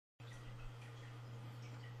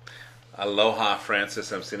Aloha,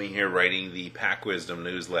 Francis. I'm sitting here writing the Pack Wisdom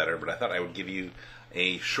newsletter, but I thought I would give you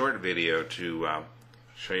a short video to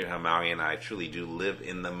show you how Maui and I truly do live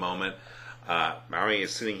in the moment. Maui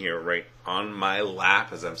is sitting here right on my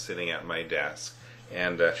lap as I'm sitting at my desk,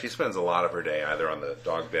 and she spends a lot of her day either on the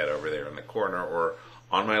dog bed over there in the corner or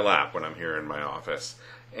on my lap when I'm here in my office.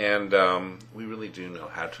 And we really do know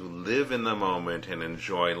how to live in the moment and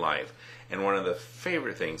enjoy life. And one of the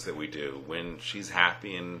favorite things that we do when she's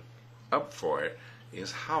happy and up for it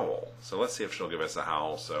is howl. So let's see if she'll give us a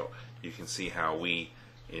howl so you can see how we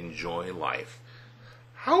enjoy life.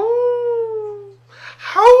 Howl!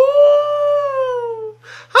 Howl!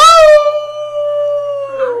 Howl!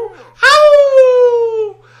 Howl!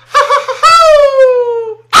 Howl! Howl!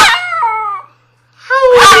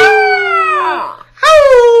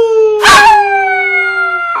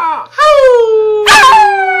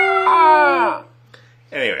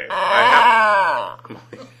 Anyway,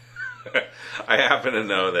 I happen to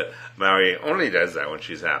know that Maui only does that when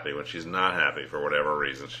she's happy. When she's not happy, for whatever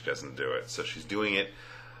reason, she doesn't do it. So she's doing it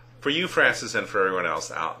for you, Francis, and for everyone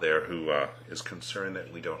else out there who is concerned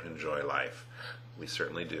that we don't enjoy life. We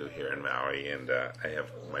certainly do here in Maui, and I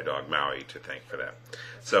have my dog Maui to thank for that.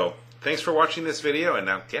 So thanks for watching this video, and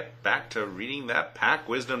now get back to reading that Pack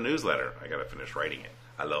Wisdom newsletter. I got to finish writing it.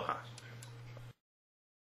 Aloha.